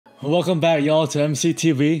Welcome back, y'all, to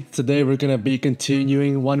MCTV. Today we're gonna be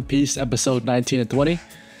continuing One Piece episode 19 and 20.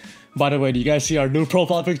 By the way, do you guys see our new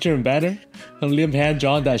profile picture and banner? And Liam hand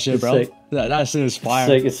drawn that shit, bro. That shit is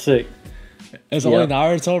fire. It's sick. It's only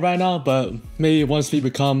Naruto right now, but maybe once we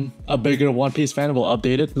become a bigger One Piece fan, we'll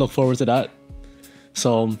update it. Look forward to that.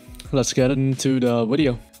 So let's get into the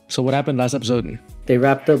video. So what happened last episode? They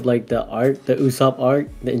wrapped up like the arc, the Usopp arc,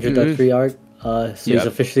 the introductory arc. So he's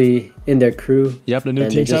officially in their crew. Yep, the new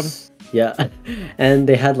team just, yeah, and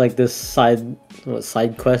they had like this side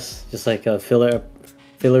quest, just like a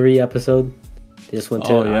fillery episode. They just went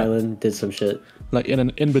to an island, did some shit. Like in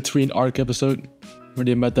an in-between arc episode where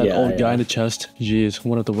they met that old guy in the chest. Jeez,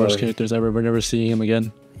 one of the worst characters ever. We're never seeing him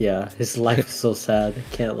again. Yeah, his life is so sad.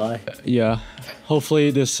 Can't lie. Yeah,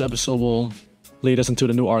 hopefully this episode will lead us into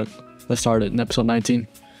the new arc. Let's start it in episode 19.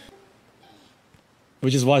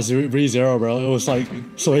 Which is why Zero, bro. It was like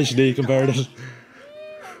so HD compared to...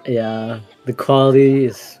 Yeah, the quality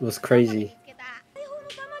was crazy.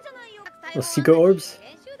 Oh, secret orbs?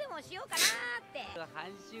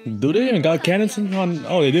 Do they even got cannons on?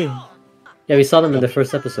 Oh, they do. Yeah, we saw them in the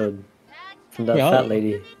first episode. From that fat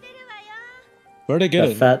lady. Where'd they get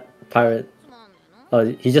it? That fat pirate. Oh,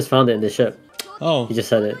 he just found it in the ship. Oh. He just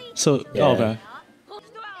said it. So, okay.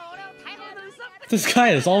 This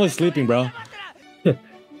guy is always sleeping, bro.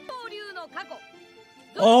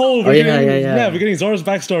 Oh, we're getting Zoro's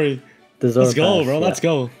backstory. Let's go, bro. Let's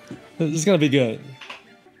go. This is gonna be good.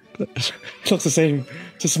 Looks the same,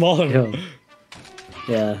 just smaller. Yo.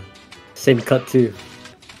 Yeah, same cut too.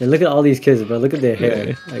 And look at all these kids, bro. Look at their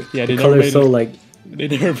hair. Like, the color's so like. They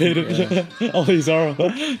never made it. Only Zoro.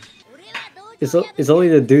 It's only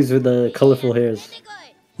the dudes with the colorful hairs.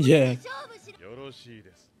 Yeah.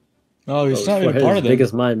 Oh, he's not even part of it. Big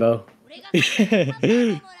as mine, bro.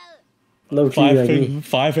 Low key,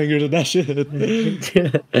 five fingers of that shit.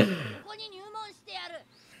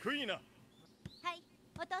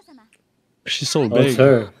 She's so big. It's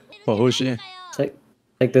her. Well, who is she? It's like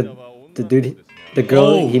the dude, the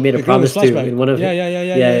girl he made a promise to in one of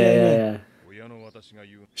yeah.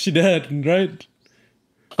 She dead, right?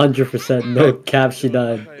 100%, no cap, she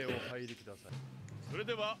died.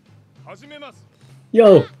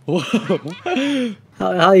 Yo!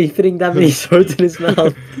 how are you fitting that many swords in his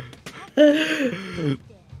mouth? He's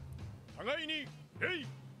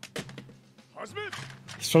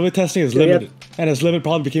probably testing his limit, and his limit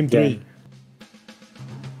probably became 3.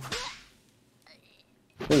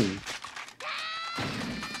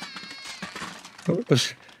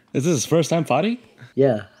 Is this his first time fighting?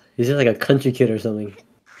 Yeah, he's just like a country kid or something.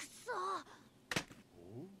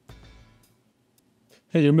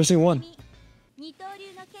 Hey, you're missing one.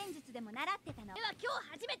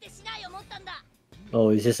 Oh,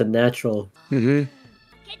 he's just a natural.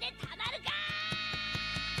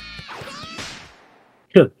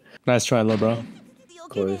 Nice try, little bro. Of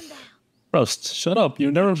course. Bro, shut up. You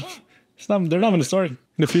never... they're not in the story in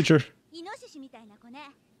the future.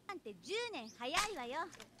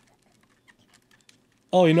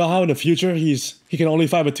 Oh, you know how in the future he can only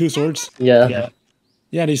fight with 2 swords? Yeah.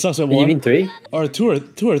 Yeah, and he sucks with 1. You mean 3? Or 2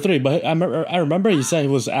 or 3, but I remember he said he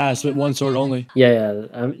was ass with 1 sword only. Yeah,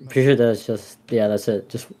 I'm pretty sure that's just that's it.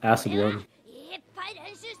 Just ass with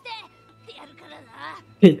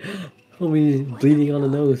 1. Homie bleeding on the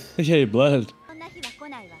nose. Yeah, blood.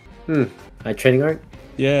 My training arc?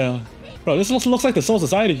 Yeah. Bro, this looks like the Soul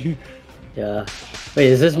Society. Yeah. Wait,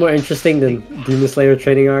 is this more interesting than Demon Slayer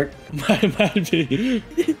training arc? Might be.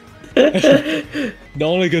 The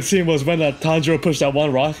only good scene was when that Tanjiro pushed that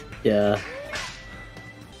one rock. Yeah.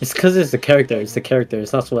 It's because it's the character. It's the character.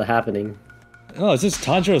 It's not what's happening. No, it's just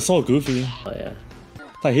Tanjiro is so goofy. Oh yeah.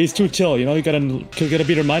 Like he's too chill, you know. You gotta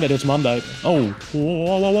be reminded his mom died. Oh,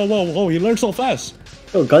 whoa! He learned so fast.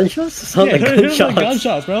 Oh, gunshots? Sound like gunshots. Like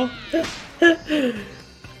gunshots, bro.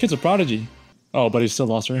 Kid's a prodigy. Oh, but he still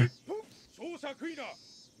lost her.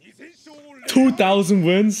 2,000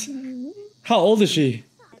 wins. How old is she?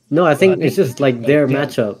 No, I think it's just like their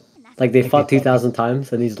matchup. Like they fought 2,000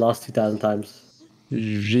 times and he's lost 2,000 times.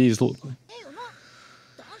 Jeez.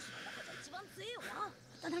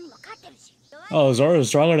 Oh, Zoro is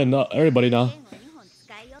stronger than everybody now.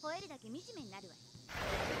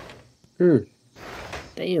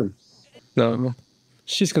 Damn. No,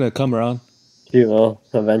 she's gonna come around. She will,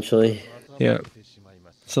 eventually. Yeah.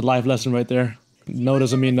 It's a life lesson right there. No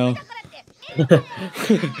doesn't mean no.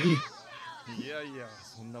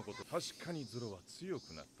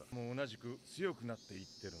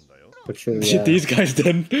 These guys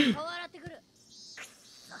didn't.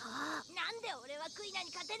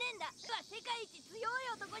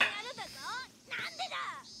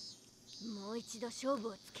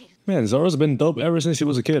 Man, Zoro's been dope ever since he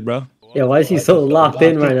was a kid, bro. Yeah, why is he so locked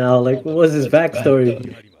in right now? Like, what was his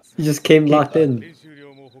backstory? He just came locked in.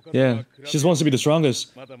 Yeah, she just wants to be the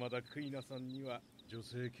strongest.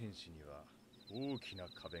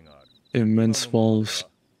 Immense walls.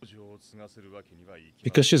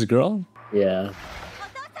 Because she's a girl? Yeah.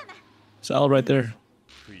 It's Al right there.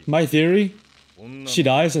 My theory, she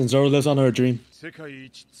dies and Zoro lives on her dream.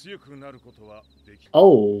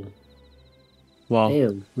 Oh. Wow.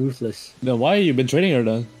 Damn, ruthless. Then why you been training her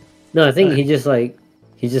then? No, I think he just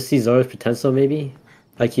sees Zoro's potential maybe.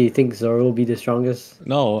 Like he thinks Zoro will be the strongest.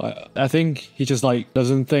 No, I think he just like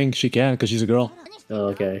doesn't think she can because she's a girl. Oh,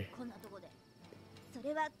 okay.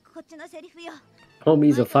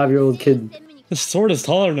 Homie's a 5-year-old kid. His sword is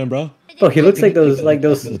taller than him, bro. Oh, he looks like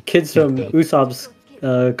those kids from Usopp's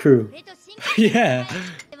crew. Yeah.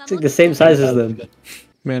 It's like the same size as them.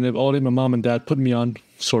 Man, if only my mom and dad put me on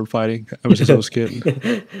sword fighting ever since I was a kid.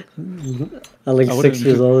 At like 6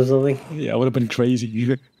 years old or something. Yeah, I would have been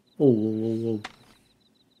crazy. Oh, whoa, whoa.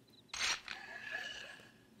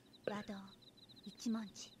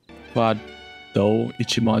 Wado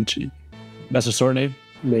Ichimonchi. That's a sword name?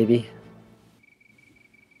 Maybe.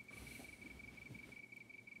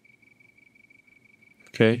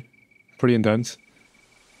 Okay. Pretty intense.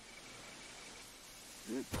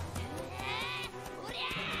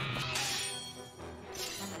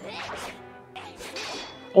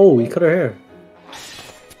 Oh, he cut her hair.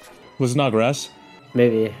 Was it not grass?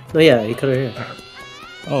 Maybe. No, yeah, he cut her hair.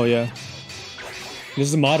 Oh, yeah. This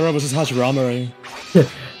is Madara versus Hashirama right here.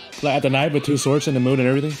 Like at the night with 2 swords and the moon and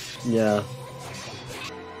everything. Yeah.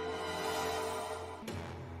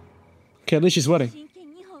 Okay, at least she's sweating.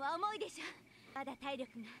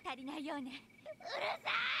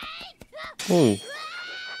 Oh.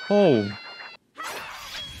 Oh.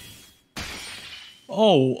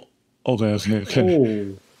 Oh. Okay.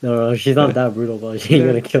 Oh. No, she's not that brutal, but she ain't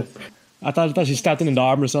gonna kill. I thought she stabbed him in the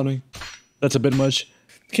arm or something. That's a bit much.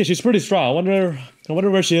 Okay, she's pretty strong. I wonder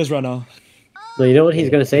where she is right now. No, you know what he's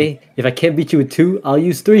gonna say? If I can't beat you with 2, I'll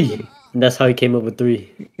use 3. And that's how he came up with 3.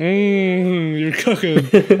 You're cooking.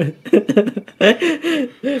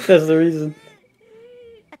 That's the reason.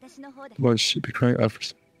 Well, she be crying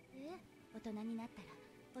after.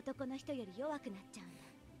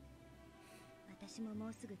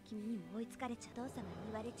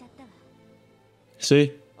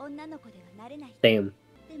 See? Damn.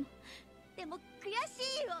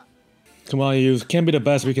 Come on, you can't be the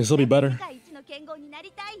best, we can still be better.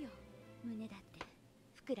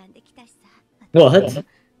 What?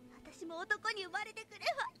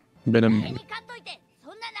 Venom.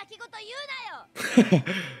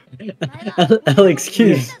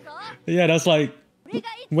 Excuse. Yeah, that's like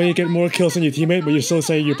when you get more kills than your teammate, but you're still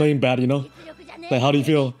saying you're playing bad, you know? Like, how do you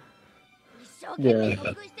feel? Yeah.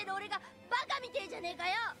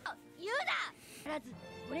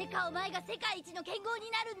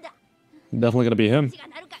 Definitely gonna be him.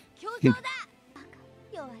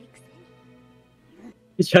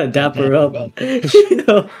 He's trying to dap her up. You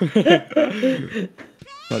know?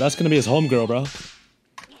 Bro, that's gonna be his homegirl, bro.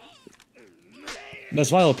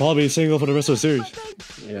 That's why he'll probably be single for the rest of the series.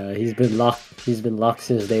 Yeah, he's been locked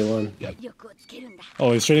since day 1.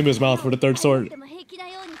 Oh, he's straight into his mouth for the 3rd sword.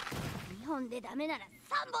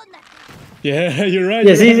 Yeah, you're right.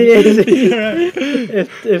 Yes, you're right.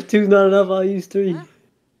 If 2's not enough, I'll use 3.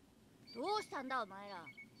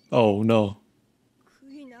 Oh no.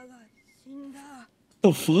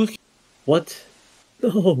 The fuck? What?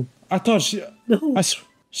 No. I thought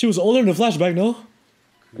she was older in the flashback, no?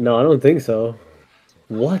 No, I don't think so.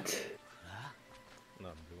 What?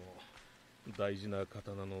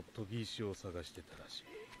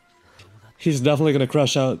 He's definitely gonna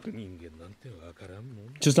crash out.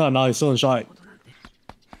 Just not now, he's still in shock.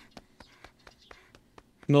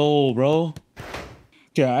 No, bro.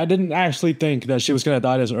 Yeah, I didn't actually think that she was gonna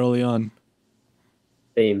die this early on.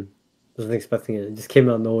 Same. Wasn't expecting it. It just came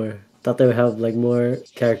out of nowhere. Thought they would have like more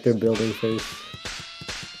character building first.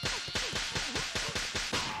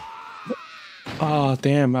 Ah,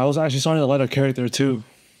 damn. I was actually starting to like her character too.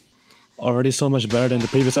 Already so much better than the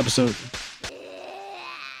previous episode.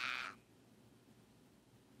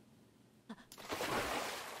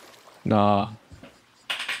 Nah.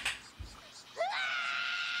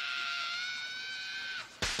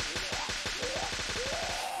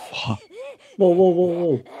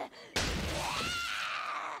 Whoa.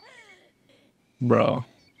 Bro.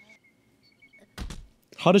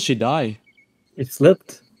 How did she die? It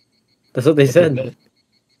slipped. That's what they said.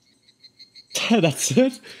 That's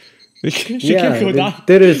it? She Yeah, can't go down.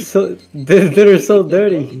 did her so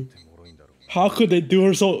dirty. How could they do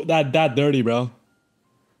her so that dirty, bro?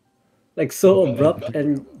 Like so abrupt,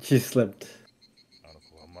 and she slipped.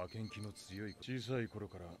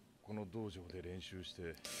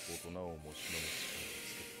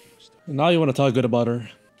 Now you want to talk good about her.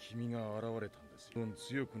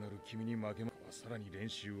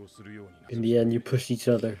 In the end, you pushed each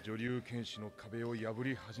other.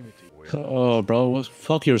 Oh, bro,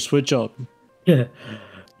 fuck your switch up. Yeah.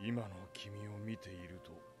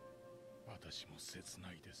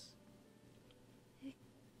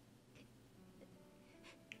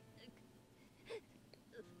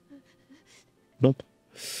 Nope.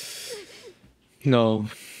 No.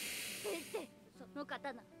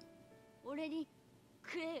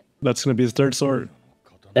 That's gonna be his third sword.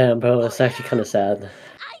 Damn, bro, it's actually kind of sad.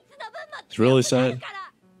 It's really sad.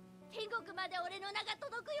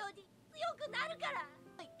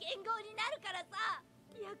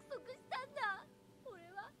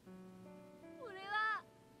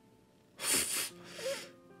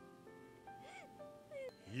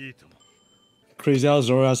 Crazy how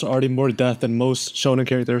Zoro has already more death than most shonen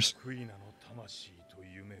characters.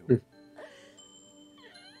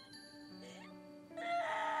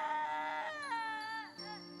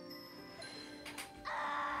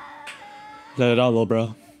 Let it out, little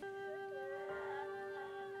bro.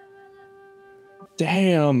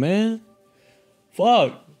 Damn, man.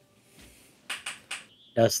 Fuck.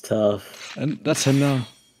 That's tough. And that's him now.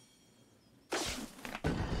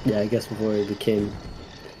 Yeah, I guess before he became.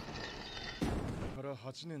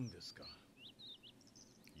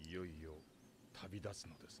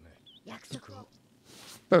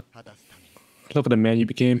 Look at the man you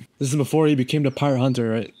became. This is before he became the pirate hunter,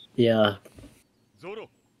 right? Yeah. Zoro.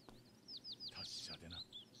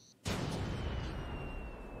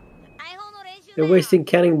 You're wasting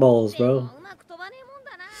cannonballs, bro.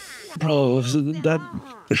 Bro, that...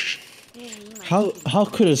 How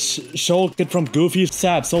could a show get from Goofy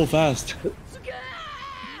sad so fast?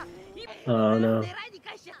 Oh no.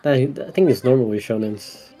 I think it's normal with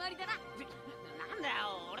shonens.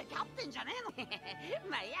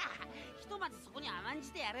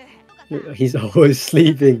 He's always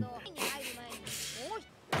sleeping.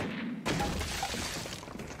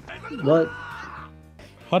 What?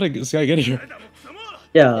 How did this guy get here?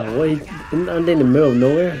 Yeah, what? Aren't they in the middle of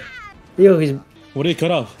nowhere? Yo, he's. What did he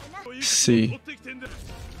cut off? C.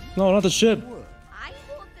 No, not the ship.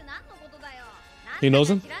 He knows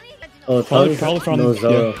him? Oh, Probably from... no,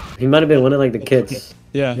 Zoro. Yeah. He might have been one of like the kids.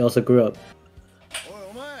 Yeah. He also grew up.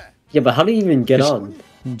 Yeah, but how did he even get on?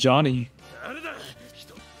 Johnny.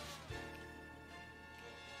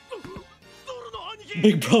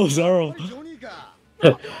 Big bro Zoro.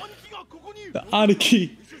 The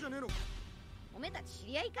Aniki.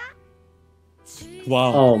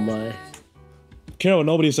 Wow. Oh my. Care what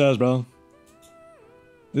nobody says, bro.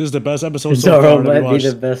 This is the best episode so Zoro far that we might be watched.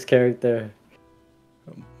 the best character.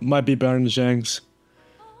 Might be better than Shanks.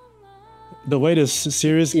 The way this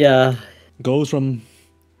series goes from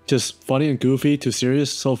just funny and goofy to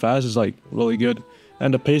serious so fast is like really good.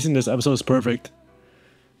 And the pacing this episode is perfect.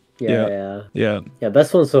 Yeah. Yeah.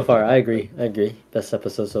 Best one so far. I agree. Best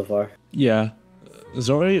episode so far. Yeah.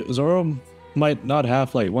 Zoro might not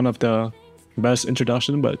have like one of the best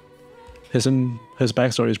introduction, but his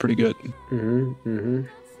backstory is pretty good.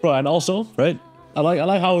 Bro, and also, right? I like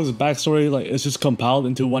how his backstory like is just compiled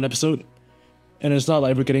into one episode, and it's not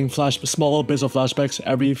like we're getting small bits of flashbacks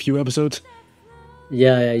every few episodes.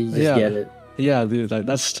 Yeah, you just get it. Yeah, dude, like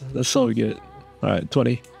that's so good. All right,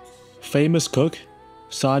 20. Famous cook,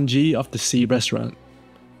 Sanji of the Sea Restaurant.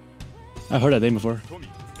 I've heard that name before.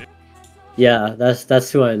 Yeah,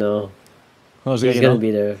 that's who I know. Oh, He's gonna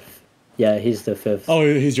be there. Yeah, he's the 5th. Oh,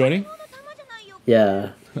 he's joining?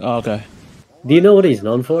 Yeah. Oh, okay. Do you know what he's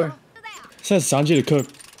known for? It says Sanji the cook,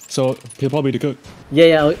 so he'll probably be the cook.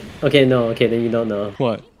 Yeah. Okay, then you don't know.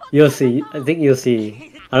 What? You'll see. I think you'll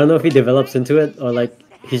see. I don't know if he develops into it or like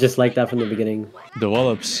he's just like that from the beginning.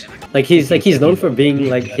 Develops. Like he's known for being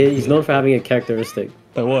like he's known for having a characteristic.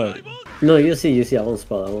 Like what? No, you'll see. I won't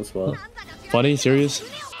spoil. Funny? Serious?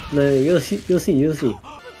 No, you'll see.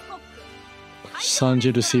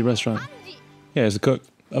 Sanji the Sea Restaurant. Yeah, he's a cook.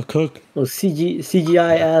 A cook. Oh,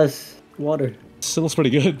 CGI ass water. Still looks pretty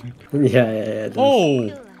good. Yeah. It does. Oh!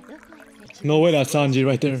 No way, that's Sanji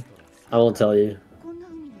right there. I won't tell you.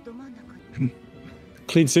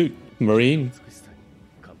 Clean suit. Marine.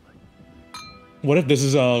 What if this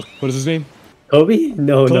is what is his name? Kobe?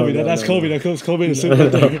 No, Kobe. no. That's Kobe. That's Kobe in the suit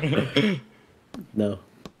right there. No.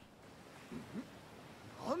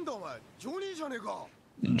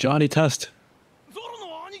 Johnny Test.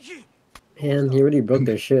 Man, he already broke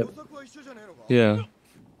their ship. Yeah.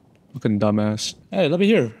 Fucking dumbass. Hey, let me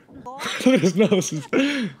hear. Look at his nose.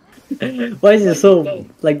 Why is it so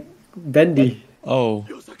like bendy? Oh.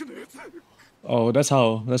 Oh, that's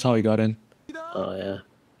how he got in. Oh yeah.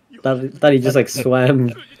 Thought he just like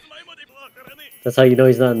swam. That's how you know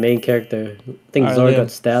he's not a main character. I think Alright, Zoro Liam.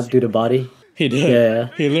 got stabbed through the body. He did. Yeah.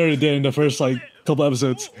 He literally did in the first like couple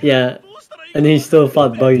episodes. Yeah. And he still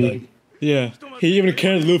fought Buggy. Yeah. He even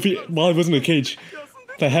carried Luffy while he was in the cage.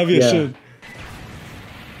 The heaviest Yeah. shit.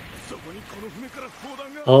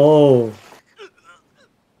 Oh.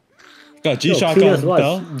 Got G-Shock clean on ass watch.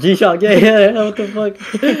 Bell. G-Shock, yeah, what the fuck?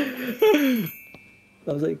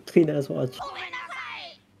 I was like, clean ass watch.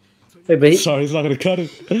 Wait, but Sorry, he's not gonna cut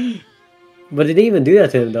it. but they didn't even do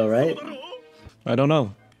that to him though, right? I don't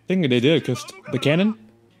know. I think they did, because the cannon?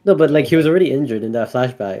 No, but like he was already injured in that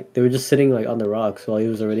flashback. They were just sitting like on the rocks while he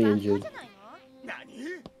was already injured.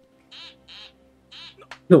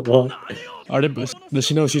 What? Are they, does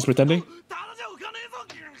she know she's pretending?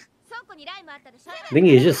 I think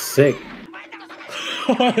he's just sick.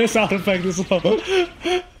 Why is sound effect is so...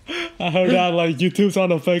 I heard that like YouTube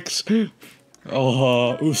sound effects.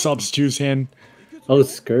 Oh, Usopp's juice hand. Oh,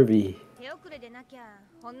 scurvy.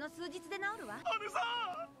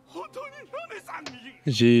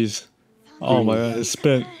 Jeez. Oh my god, it's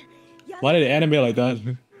spit. Why did they animate like that?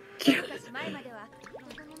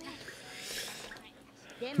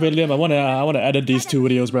 Wait, Liam, I wanna edit these two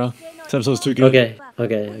videos, bro. This episode's too good.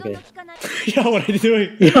 Okay. Yo, what are you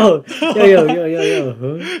doing? Yo.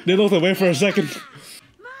 Huh? They looked away for a second.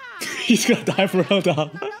 He's gonna die for real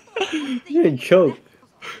now. You didn't choke.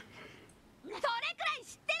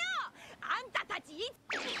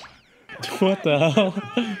 What the hell?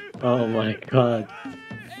 Oh my god.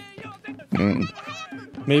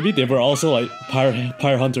 Maybe they were also like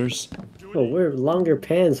pyre hunters. Oh, wear longer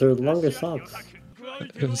pants or longer socks.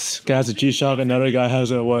 This guy has a G-Shock, another guy has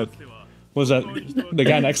a what? Was that the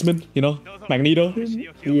guy in X-Men? You know, Magneto.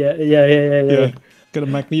 Yeah. Got a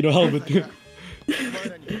Magneto helmet.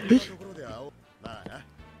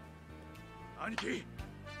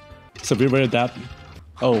 So we were adapt.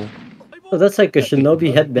 Oh. Oh, that's like a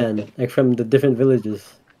shinobi headband, like from the different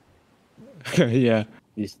villages. Yeah.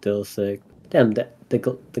 He's still sick. Damn, the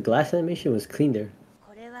glass animation was clean there.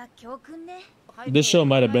 This show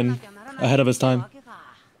might have been ahead of its time.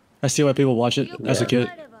 I see why people watch it as a kid.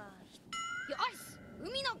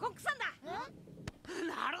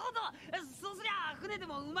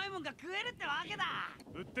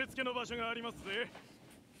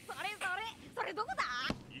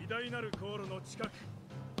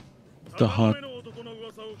 The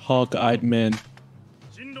hawk-eyed man.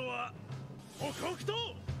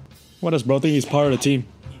 What does bro think he's part of the team?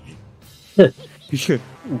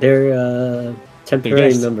 They're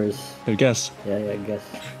temporary members. I guess. Yeah, I guess.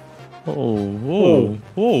 Whoa.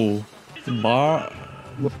 Bar.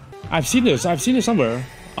 I've seen this somewhere.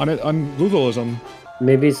 On Google or something.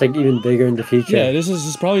 Maybe it's like even bigger in the future. Yeah, this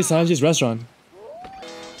is probably Sanji's restaurant.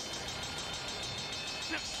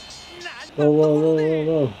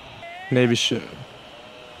 Whoa. Maybe shit.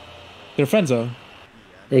 They're friends though.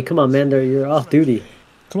 Hey, come on, man! You're off duty.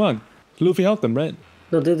 Come on, Luffy helped them, right?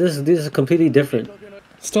 No, this is completely different.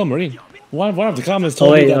 Still Marine. One of the comments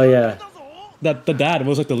told me that the dad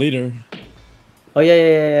was like the leader. Oh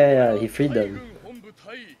yeah. He freed them.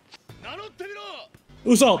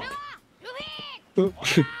 Usopp.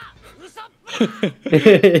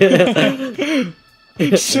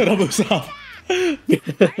 Shut up, Usopp.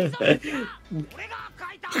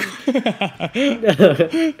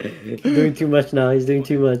 He's doing too much now. He's doing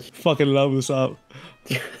too much. Fucking love Usopp.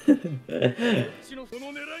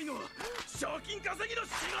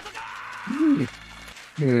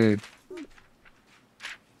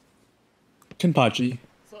 Kenpachi.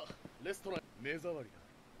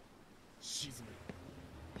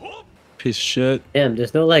 Piece of shit. Damn,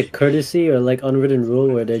 there's no like courtesy or like unwritten rule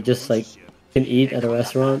where they just like can eat at a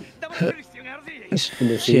restaurant in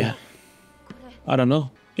the sea. Yeah. I don't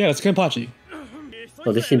know. Yeah, it's Kenpachi.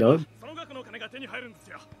 Oh, does she know him?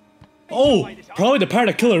 Oh, probably the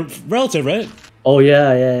pirate killer relative, right? Oh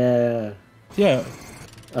yeah. Yeah.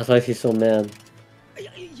 That's why she's so mad.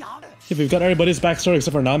 If we've got everybody's backstory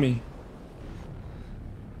except for Nami.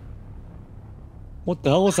 What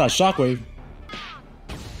the hell was that shockwave?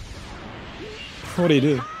 What do you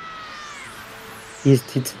do?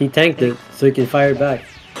 He tanked it so he can fire it back.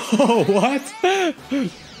 Oh, what?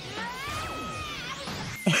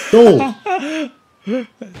 No!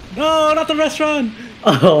 No, not the restaurant!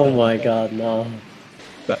 Oh my god, no.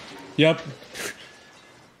 Yep.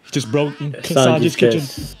 He just broke Sanji's kitchen.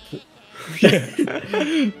 Yeah.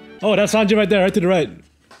 Oh, that's Sanji right there, right to the right.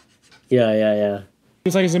 Yeah.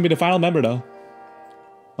 Looks like he's gonna be the final member though.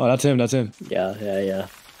 Oh, that's him. That's him. Yeah.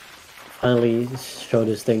 Finally showed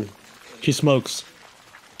his thing. He smokes.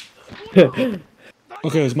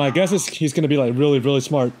 Okay, so my guess is he's gonna be like really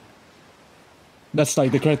smart. That's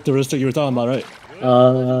like the characteristic you were talking about, right?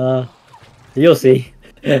 You'll see.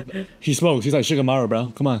 He smokes. He's like Shikamaru,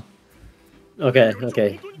 bro. Come on.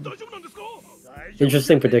 Okay.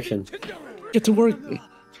 Interesting prediction. Get to work.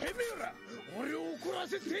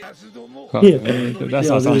 That's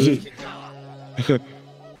not something.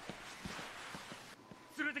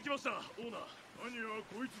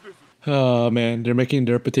 Oh man, they're making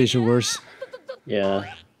their reputation worse.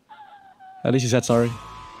 Yeah. At least he said sorry.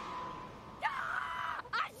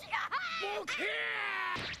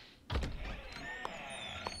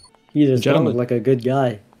 He just sounds like a good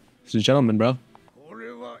guy. He's a gentleman, bro.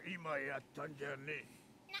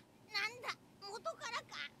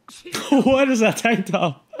 What is that tank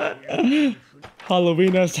top?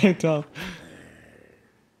 Halloween ass tank top.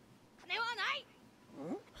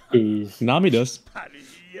 Jeez. Nami does.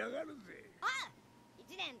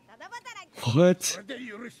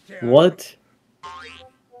 What?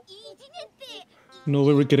 No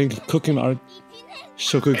way we're getting cooking art.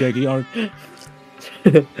 Shokugeki art.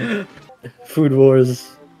 Food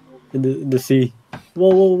wars in the sea.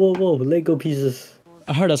 Whoa. Lego pieces.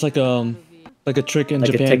 I heard that's like a trick in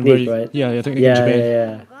like Japan. A technique, right? Yeah, technique in Japan.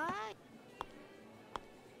 Yeah.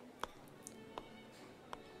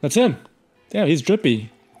 That's him. Damn, he's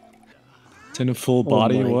drippy. It's in a full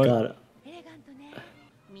body. Oh my what? God.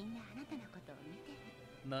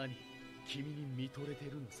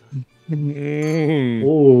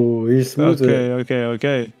 Oh, he's smooth.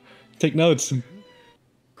 Okay. Take notes.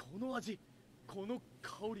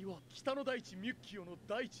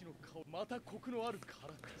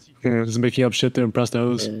 Yeah, just making up shit to impress the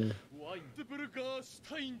host. Yeah.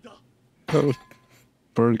 Oh.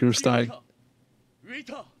 Burger style.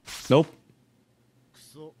 Nope.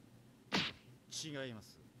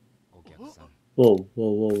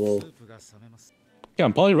 Whoa. Yeah,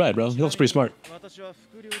 I'm probably right, bro. He looks pretty smart.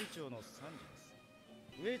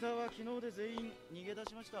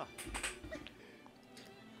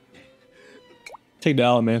 Take the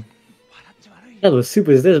L, man. What the soup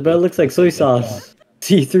is this, bro? It looks like soy sauce.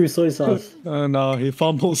 See-through soy sauce. No, he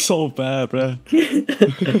fumbled so bad, bro.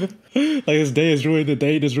 Like his day is ruined, the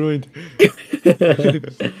date is ruined.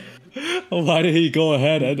 Why did he go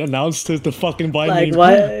ahead and announce the fucking buy Like, me?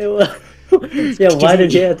 why? Yeah, why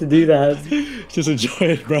did you have to do that? Just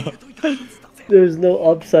enjoy it, bro. There's no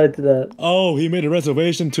upside to that. Oh, he made a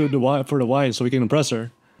reservation to for the wife so he can impress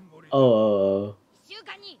her. Oh.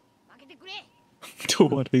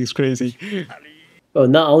 Dude, what? He's crazy. Oh,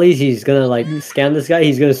 not only he's gonna like scam this guy,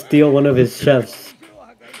 he's gonna steal one of his chefs.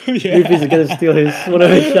 Yeah. Luffy's gonna steal one of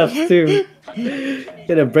his chefs too.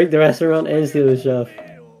 Gonna break the restaurant and steal the chef.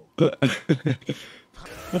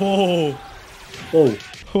 Whoa.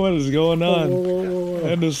 What is going on? Whoa.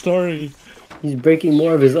 End of story. He's breaking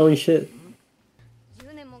more of his own shit.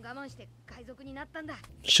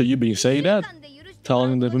 Should you be saying that?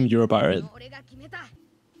 Telling them you're a pirate?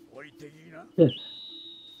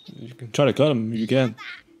 You can try to cut him if you can.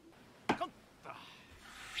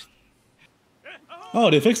 Oh,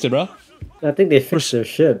 they fixed it, bro. I think they fixed their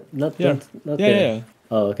ship. Yeah.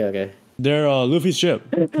 Oh, okay. They're Luffy's ship.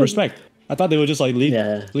 Respect. I thought they would just like leave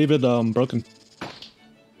it broken.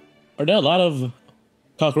 Are there a lot of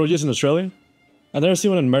cockroaches in Australia? I've never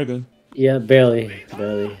seen one in America. Yeah, barely.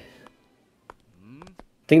 I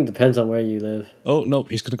think it depends on where you live. Oh no,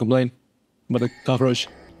 he's gonna complain about the cockroach.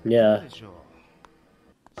 Yeah.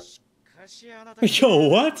 Yo,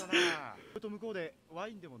 what?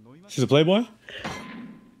 She's a playboy?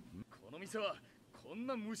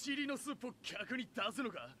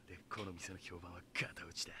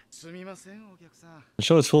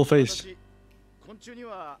 Show his full face.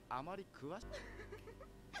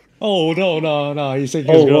 Oh no, he's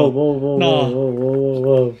taking his girl.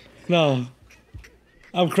 Whoa. No.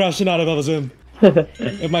 I'm crashing out if I was him.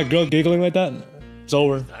 If my girl giggling like that, it's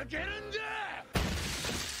over.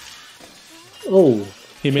 Oh.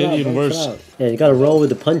 He made it even worse. Yeah, you gotta roll with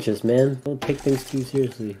the punches, man. Don't take things too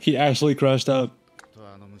seriously. He actually crashed out.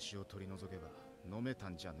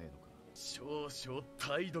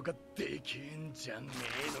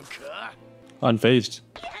 Unfazed.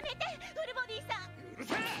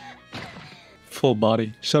 Full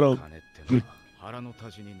body. Shut up.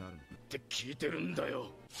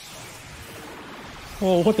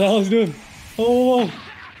 Oh, what the hell is he doing? Oh.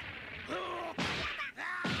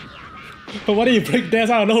 Why do you break dance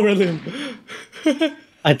out of nowhere, Liam?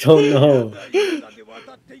 I don't know.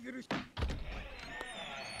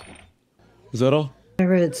 Zoro?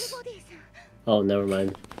 Pirates. Oh, never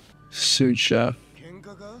mind. Suit chef.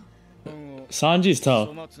 Sanji's tough.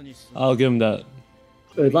 I'll give him that.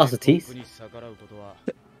 Oh, he lost the teeth?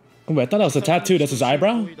 Wait, I thought that was a tattoo. That's his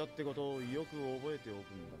eyebrow?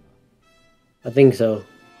 I think so.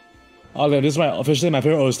 Oh, this is officially my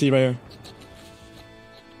favorite OST right here.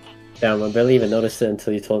 Damn, I barely even noticed it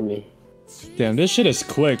until you told me. Damn, this shit is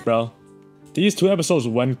quick, bro. These 2 episodes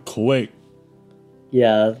went quick.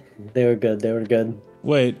 Yeah, they were good. They were good.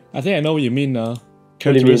 Wait, I think I know what you mean now.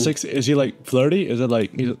 Characteristics? Is he like flirty? Is it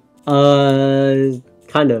like he's...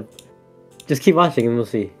 kind of. Just keep watching and we'll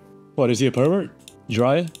see. What, is he a pervert?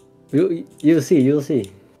 Dry? You'll see. You'll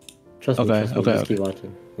see. Trust me. Okay. Just keep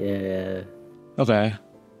watching. Yeah. Okay.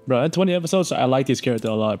 Bro, in 20 episodes, I like these characters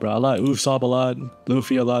a lot, bro. I like Usopp a lot,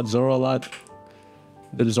 Luffy a lot, Zoro a lot.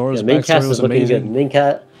 The Zoro's main cast was is looking amazing.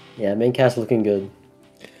 good. Main cast looking good.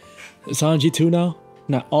 Sanji too now.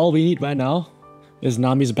 Now all we need right now is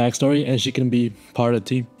Nami's backstory, and she can be part of the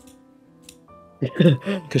team.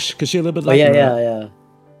 Cause she a little bit like. Yeah.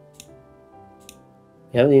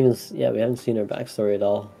 We haven't seen her backstory at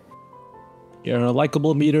all. Yeah, her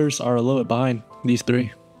likable meters are a little bit behind these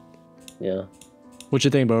 3. Yeah. What you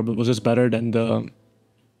think, bro? Was this better than the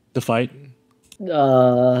fight?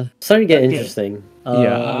 Starting to get interesting. I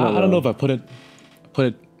don't know if I put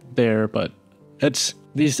it there, but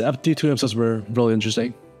these 2 episodes were really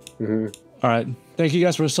interesting. All right, thank you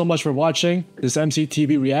guys so much for watching this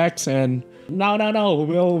MCTV Reacts, and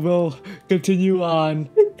we'll continue on.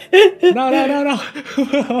 No.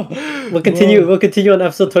 We'll continue on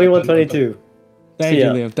episode 21, 22. Thank you,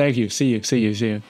 Liam. Thank you. See you.